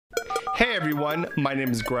Hey everyone, my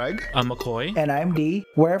name is Greg. I'm McCoy. And I'm D.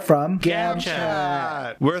 We're from Gab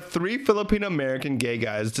Chat. We're three Filipino American gay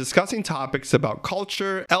guys discussing topics about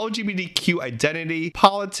culture, LGBTQ identity,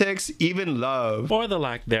 politics, even love. Or the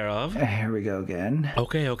lack thereof. Here we go again.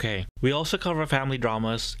 Okay. We also cover family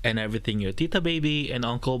dramas and everything your tita baby and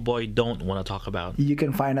Uncle Boy don't want to talk about. You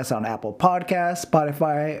can find us on Apple Podcasts,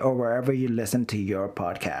 Spotify, or wherever you listen to your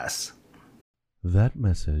podcasts. That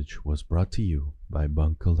message was brought to you by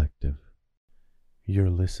Bunk Collective. You're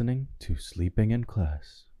listening to Sleeping in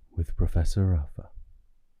Class with Professor Rafa.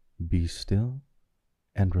 Be still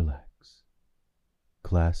and relax.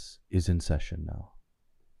 Class is in session now.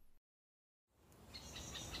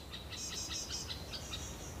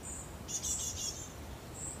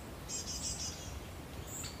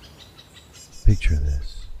 Picture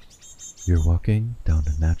this. You're walking down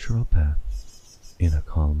a natural path in a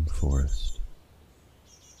calm forest.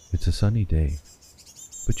 It's a sunny day,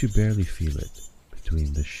 but you barely feel it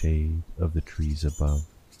between the shade of the trees above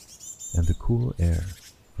and the cool air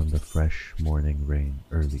from the fresh morning rain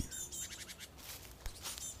earlier.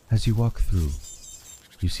 As you walk through,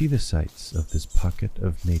 you see the sights of this pocket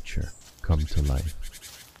of nature come to life.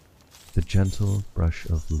 The gentle brush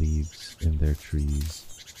of leaves in their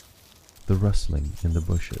trees, the rustling in the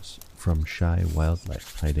bushes from shy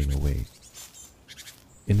wildlife hiding away.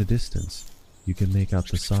 In the distance, you can make out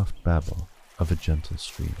the soft babble of a gentle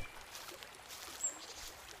stream.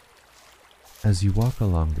 As you walk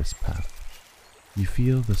along this path, you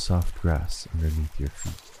feel the soft grass underneath your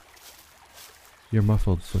feet. Your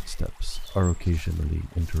muffled footsteps are occasionally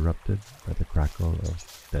interrupted by the crackle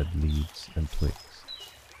of dead leaves and twigs.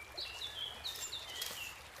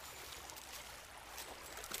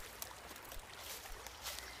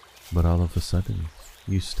 But all of a sudden,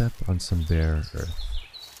 you step on some bare earth.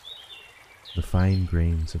 The fine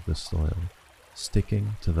grains of the soil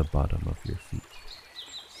sticking to the bottom of your feet.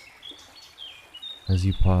 As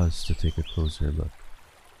you pause to take a closer look,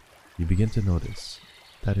 you begin to notice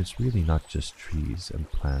that it's really not just trees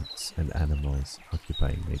and plants and animals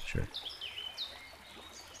occupying nature.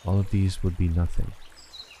 All of these would be nothing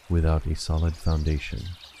without a solid foundation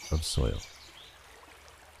of soil.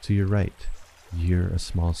 To your right, you hear a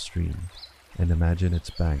small stream and imagine its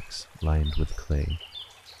banks lined with clay.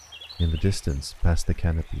 In the distance, past the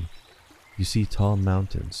canopy, you see tall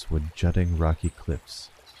mountains with jutting rocky cliffs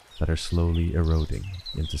that are slowly eroding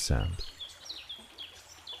into sand.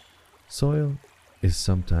 Soil is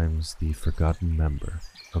sometimes the forgotten member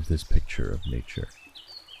of this picture of nature,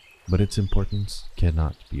 but its importance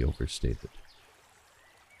cannot be overstated.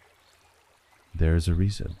 There is a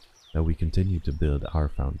reason that we continue to build our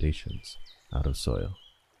foundations out of soil.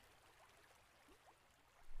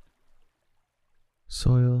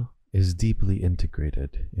 Soil is deeply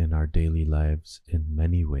integrated in our daily lives in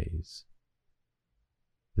many ways.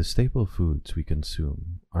 The staple foods we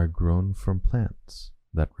consume are grown from plants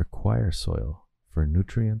that require soil for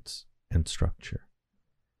nutrients and structure.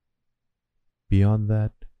 Beyond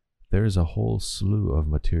that, there is a whole slew of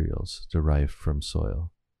materials derived from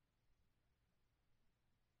soil.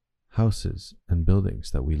 Houses and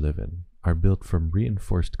buildings that we live in are built from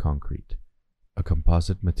reinforced concrete, a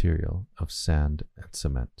composite material of sand and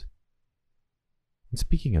cement. And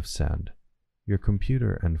speaking of sand, your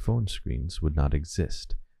computer and phone screens would not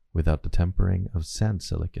exist without the tempering of sand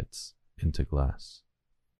silicates into glass.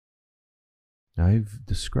 I've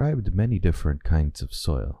described many different kinds of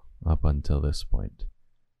soil up until this point.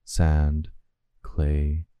 Sand,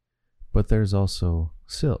 clay, but there's also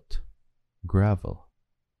silt, gravel,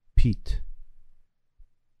 peat.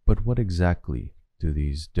 But what exactly do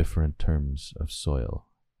these different terms of soil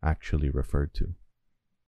actually refer to?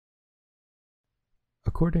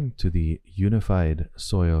 According to the Unified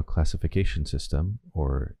Soil Classification System,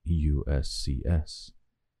 or USCS,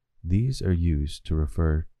 these are used to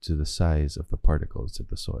refer to the size of the particles in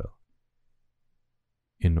the soil.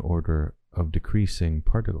 In order of decreasing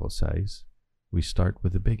particle size, we start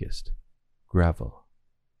with the biggest, gravel.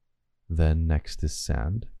 Then next is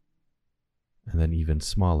sand, and then even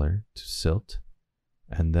smaller to silt,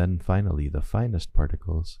 and then finally the finest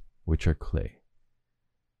particles, which are clay.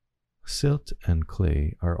 Silt and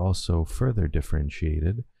clay are also further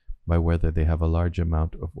differentiated by whether they have a large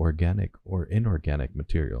amount of organic or inorganic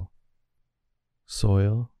material.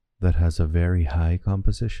 Soil that has a very high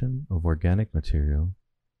composition of organic material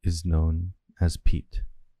is known as peat.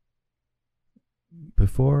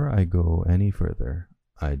 Before I go any further,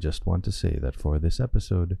 I just want to say that for this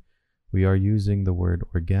episode, we are using the word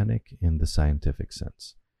organic in the scientific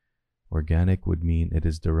sense. Organic would mean it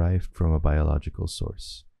is derived from a biological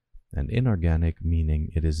source, and inorganic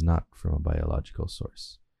meaning it is not from a biological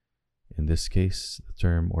source. In this case, the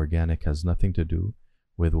term organic has nothing to do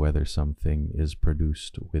with whether something is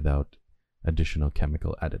produced without additional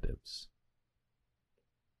chemical additives.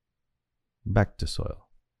 Back to soil.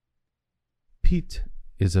 Peat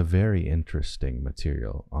is a very interesting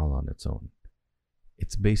material all on its own.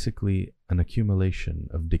 It's basically an accumulation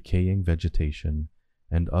of decaying vegetation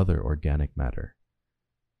and other organic matter.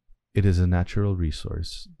 It is a natural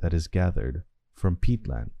resource that is gathered from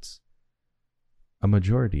peatlands. A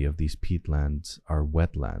majority of these peatlands are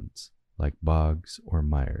wetlands, like bogs or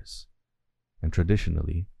mires, and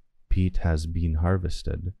traditionally, peat has been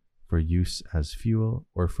harvested for use as fuel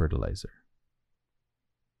or fertilizer.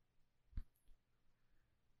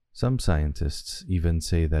 Some scientists even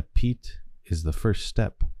say that peat is the first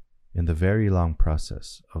step in the very long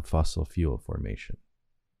process of fossil fuel formation.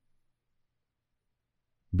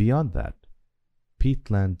 Beyond that,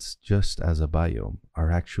 peatlands just as a biome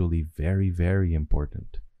are actually very, very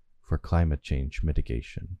important for climate change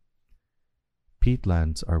mitigation.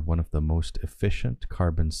 Peatlands are one of the most efficient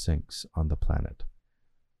carbon sinks on the planet.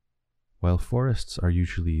 While forests are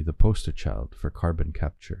usually the poster child for carbon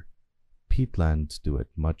capture, peatlands do it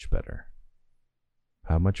much better.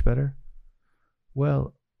 How much better?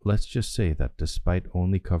 Well, let's just say that despite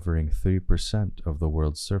only covering 3% of the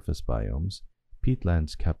world's surface biomes,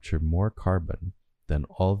 peatlands capture more carbon than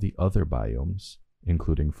all the other biomes,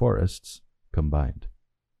 including forests, combined.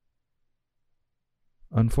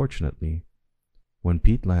 Unfortunately, when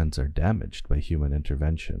peatlands are damaged by human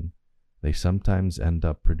intervention, they sometimes end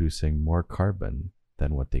up producing more carbon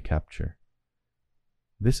than what they capture.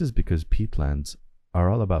 This is because peatlands are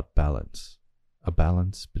all about balance, a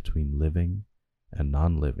balance between living and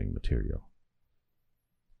non-living material.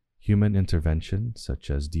 Human intervention,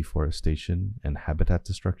 such as deforestation and habitat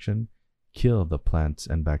destruction, kill the plants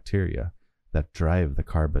and bacteria that drive the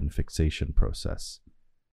carbon fixation process.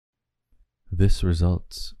 This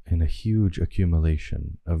results in a huge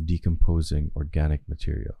accumulation of decomposing organic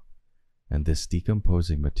material, and this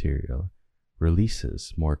decomposing material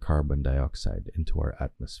releases more carbon dioxide into our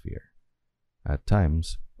atmosphere, at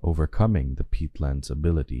times overcoming the peatland's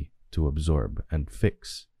ability to absorb and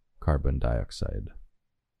fix carbon dioxide.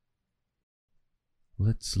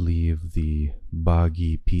 Let's leave the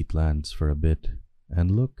boggy peatlands for a bit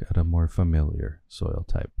and look at a more familiar soil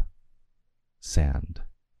type: sand.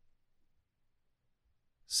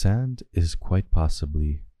 Sand is quite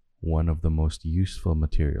possibly one of the most useful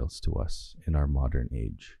materials to us in our modern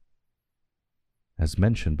age. As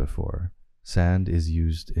mentioned before, sand is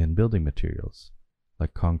used in building materials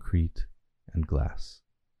like concrete and glass.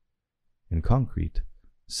 In concrete,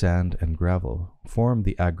 sand and gravel form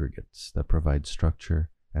the aggregates that provide structure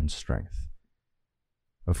and strength.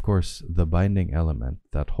 Of course, the binding element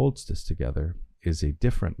that holds this together is a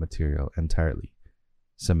different material entirely: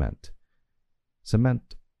 cement.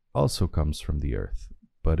 Cement also comes from the earth,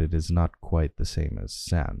 but it is not quite the same as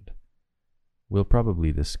sand. We'll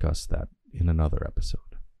probably discuss that in another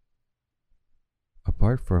episode.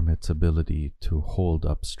 Apart from its ability to hold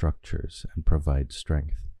up structures and provide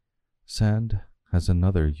strength, sand has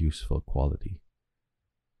another useful quality.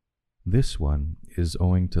 This one is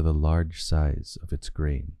owing to the large size of its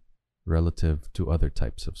grain relative to other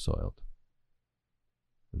types of soil.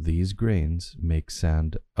 These grains make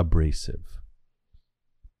sand abrasive.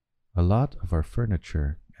 A lot of our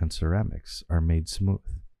furniture and ceramics are made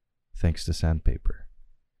smooth thanks to sandpaper.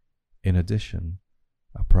 In addition,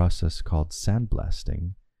 a process called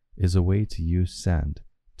sandblasting is a way to use sand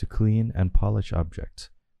to clean and polish objects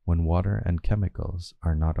when water and chemicals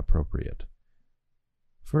are not appropriate.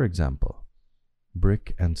 For example,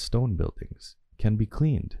 brick and stone buildings can be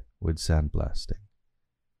cleaned with sandblasting.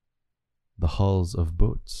 The hulls of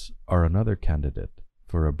boats are another candidate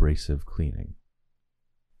for abrasive cleaning.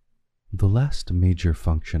 The last major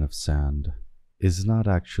function of sand is not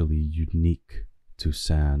actually unique to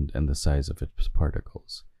sand and the size of its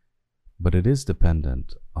particles, but it is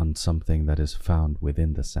dependent on something that is found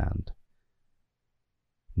within the sand.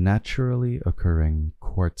 Naturally occurring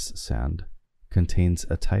quartz sand contains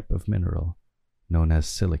a type of mineral known as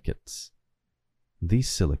silicates. These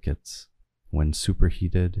silicates, when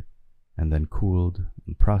superheated and then cooled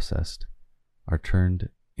and processed, are turned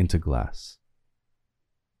into glass.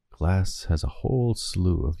 Glass has a whole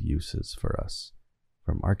slew of uses for us,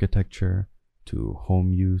 from architecture to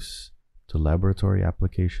home use to laboratory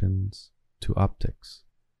applications to optics.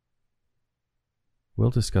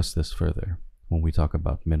 We'll discuss this further when we talk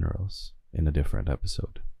about minerals in a different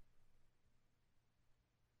episode.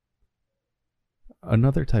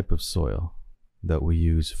 Another type of soil that we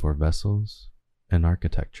use for vessels and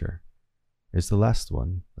architecture is the last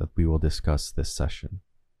one that we will discuss this session: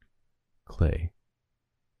 clay.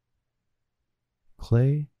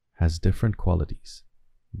 Clay has different qualities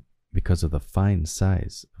because of the fine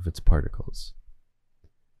size of its particles.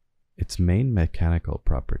 Its main mechanical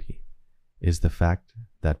property is the fact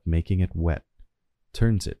that making it wet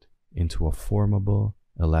turns it into a formable,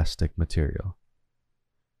 elastic material.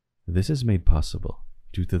 This is made possible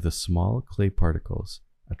due to the small clay particles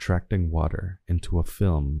attracting water into a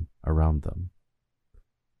film around them.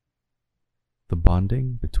 The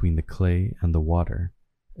bonding between the clay and the water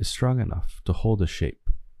is strong enough to hold a shape,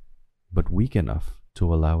 but weak enough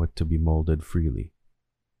to allow it to be molded freely.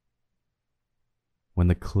 When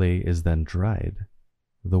the clay is then dried,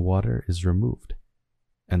 the water is removed,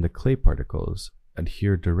 and the clay particles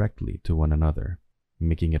adhere directly to one another,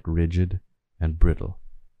 making it rigid and brittle.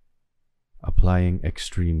 Applying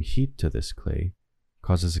extreme heat to this clay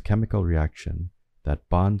causes a chemical reaction that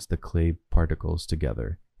bonds the clay particles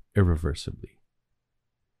together irreversibly.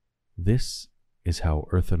 This is how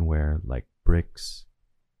earthenware like bricks,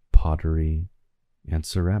 pottery, and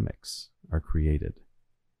ceramics are created.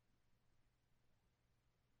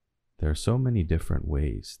 There are so many different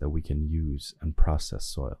ways that we can use and process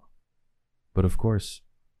soil. But of course,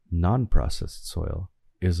 non-processed soil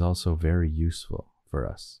is also very useful for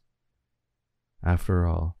us. After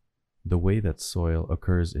all, the way that soil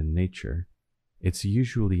occurs in nature, it's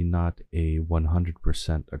usually not a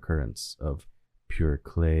 100% occurrence of pure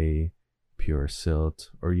clay, pure silt,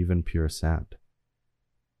 or even pure sand.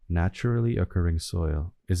 Naturally occurring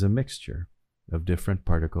soil is a mixture of different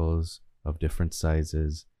particles of different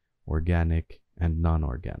sizes, organic and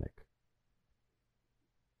non-organic.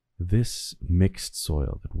 This mixed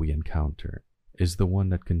soil that we encounter is the one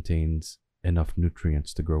that contains enough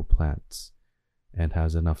nutrients to grow plants and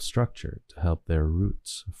has enough structure to help their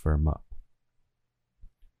roots firm up.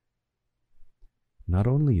 Not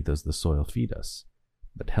only does the soil feed us,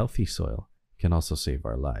 but healthy soil can also save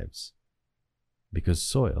our lives, because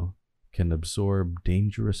soil can absorb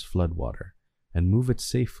dangerous floodwater and move it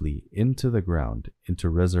safely into the ground into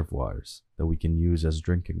reservoirs that we can use as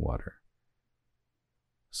drinking water.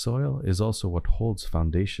 Soil is also what holds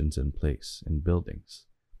foundations in place in buildings,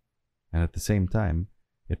 and at the same time,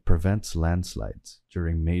 it prevents landslides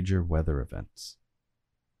during major weather events.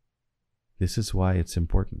 This is why it's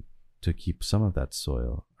important to keep some of that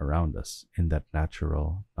soil around us in that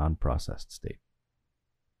natural, non-processed state.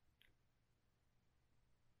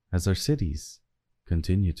 As our cities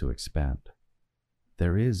continue to expand,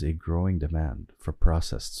 there is a growing demand for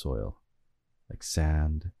processed soil, like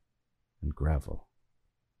sand and gravel.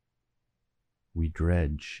 We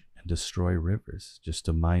dredge and destroy rivers just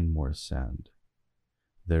to mine more sand.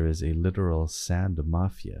 There is a literal sand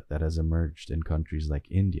mafia that has emerged in countries like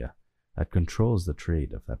India that controls the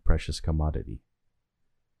trade of that precious commodity.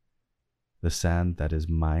 The sand that is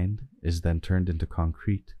mined is then turned into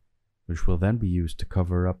concrete, which will then be used to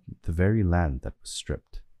cover up the very land that was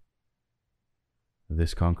stripped.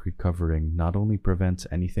 This concrete covering not only prevents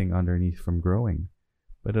anything underneath from growing,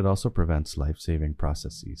 but it also prevents life-saving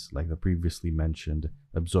processes like the previously mentioned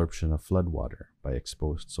absorption of floodwater by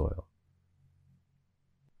exposed soil.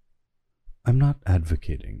 I'm not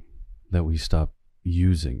advocating that we stop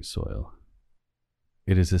using soil.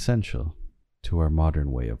 It is essential to our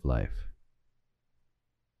modern way of life.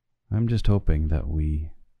 I'm just hoping that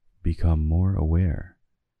we become more aware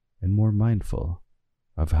and more mindful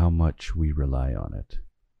of how much we rely on it.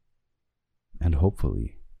 And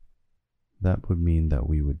hopefully, that would mean that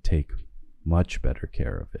we would take much better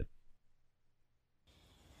care of it.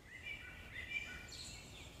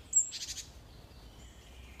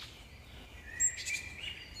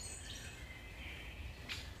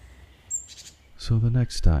 So the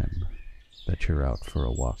next time that you're out for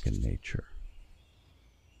a walk in nature,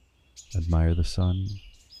 admire the sun,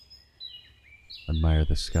 admire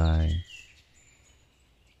the sky,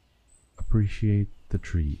 appreciate the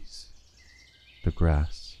trees, the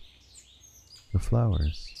grass, the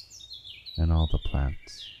flowers, and all the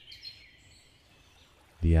plants,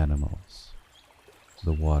 the animals,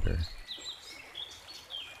 the water.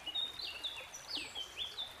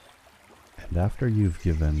 And after you've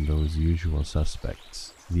given those usual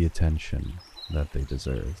suspects the attention that they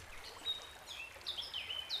deserve,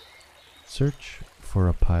 search for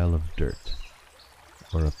a pile of dirt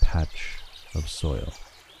or a patch of soil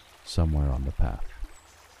somewhere on the path.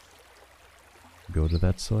 Go to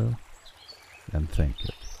that soil and thank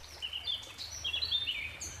it.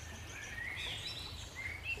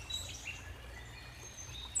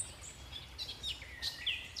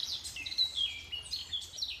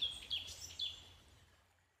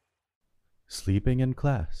 Sleeping in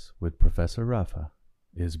Class with Professor Rafa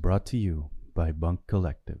is brought to you by Bunk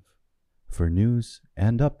Collective. For news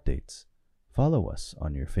and updates, follow us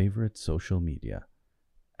on your favorite social media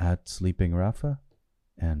at Sleeping Rafa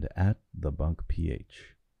and at The Bunk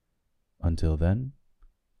PH. Until then,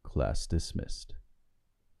 class dismissed.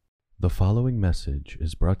 The following message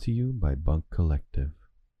is brought to you by Bunk Collective.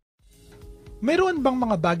 Meron bang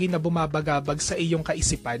mga bagay na bumabagabag sa iyong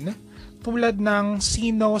kaisipan? Tulad ng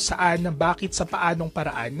sino, saan, bakit, sa paanong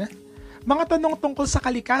paraan? Mga tanong tungkol sa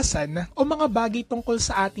kalikasan o mga bagay tungkol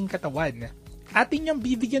sa ating katawan? Atin niyang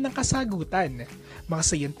bibigyan ng kasagutan. Mga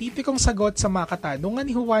scientificong sagot sa mga katanungan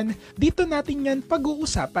ni Juan, dito natin yan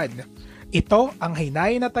pag-uusapan. Ito ang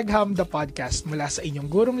Haynayan at Agham, the podcast mula sa inyong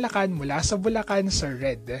gurong lakan mula sa Bulacan, Sir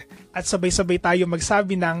Red. At sabay-sabay tayo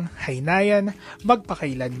magsabi ng Haynayan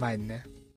magpakailanman.